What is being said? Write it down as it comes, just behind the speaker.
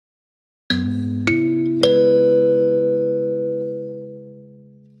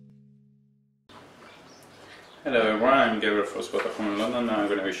Gabriel for Spotahome in London. I'm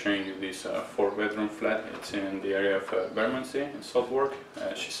going to be showing you this 4-bedroom flat. It's in the area of Bermondsey in Southwark.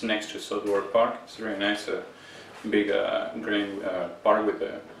 She's next to Southwark Park. It's really nice, big green park with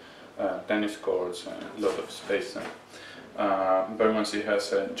tennis courts and a lot of space. Bermondsey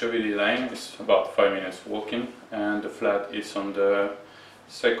has a Jubilee Line. It's about 5 minutes walking, and the flat is on the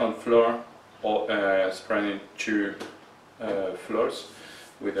second floor, spread in 2 floors,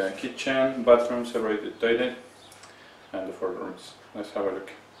 with a kitchen, bathroom, separated toilet, and the 4 rooms. Let's have a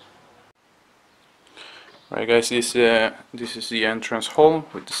look. Right guys, this is the entrance hall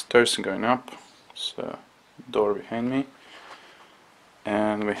with the stairs going up. So door behind me,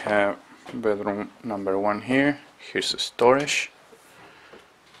 and we have bedroom number 1 here. Here's the storage.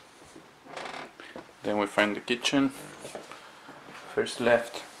 Then we find the kitchen. First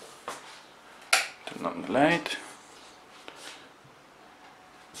left, turn on the light.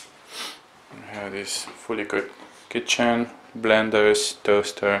 We have this fully equipped kitchen, blenders,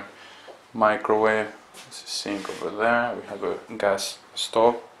 toaster, microwave. There's a sink over there. We have a gas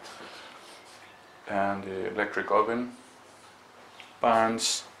stove and the electric oven,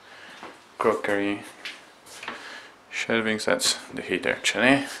 pans, crockery, shelvings. That's the heater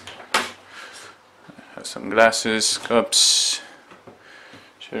actually. Have some glasses, cups,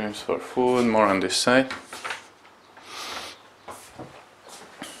 shelvings for food. More on this side.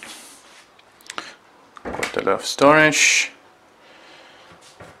 Quite a lot of storage,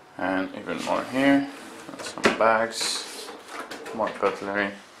 and even more here. And some bags, more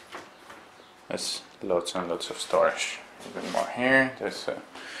cutlery. There's lots and lots of storage. Even more here. There's a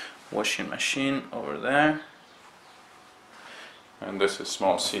washing machine over there, and there's a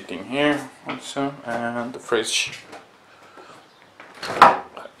small seating here also, and the fridge.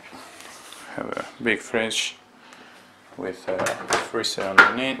 Have a big fridge with a freezer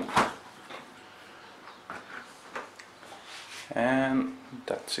underneath. And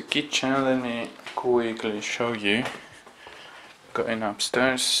that's the kitchen. Let me quickly show you. Going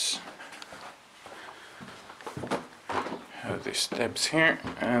upstairs, have these steps here,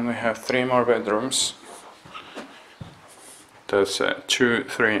 and we have 3 more bedrooms. That's 2,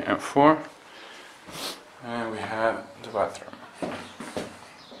 3, and 4, and we have the bathroom,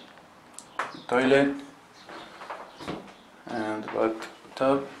 toilet, and the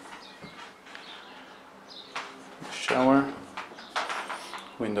bathtub, shower.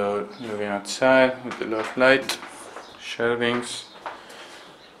 Window looking outside with a lot of light, shelvings,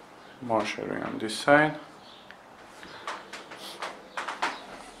 more shelving on this side.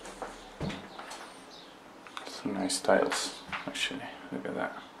 Some nice tiles actually, look at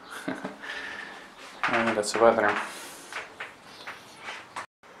that. And that's the bathroom.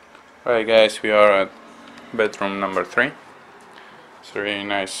 Right guys, we are at bedroom number 3. It's a really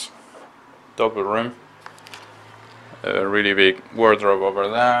nice double room. A really big wardrobe over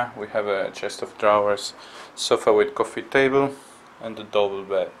there. We have a chest of drawers, sofa with coffee table, and a double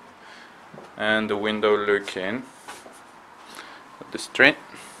bed. And the window looking at the street.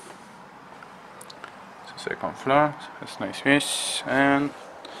 It's the 2nd floor. It's nice views. And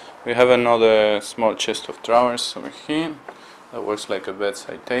we have another small chest of drawers over here that works like a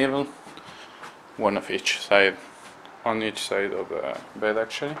bedside table. One of each side, on each side of the bed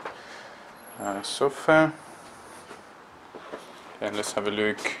actually. Sofa. And let's have a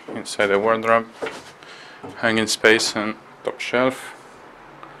look inside the wardrobe. Hanging space and top shelf.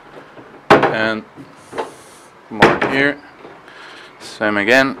 And more here. Same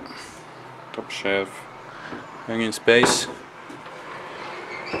again. Top shelf, hanging space.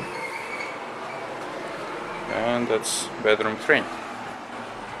 And that's bedroom 3.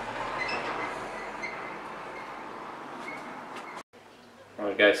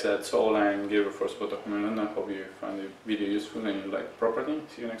 Alright guys, that's all. I'm Gabriel for Spotahome in London. Hope you found the video useful and you like the property.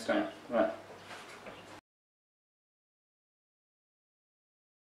 See you next time. Bye.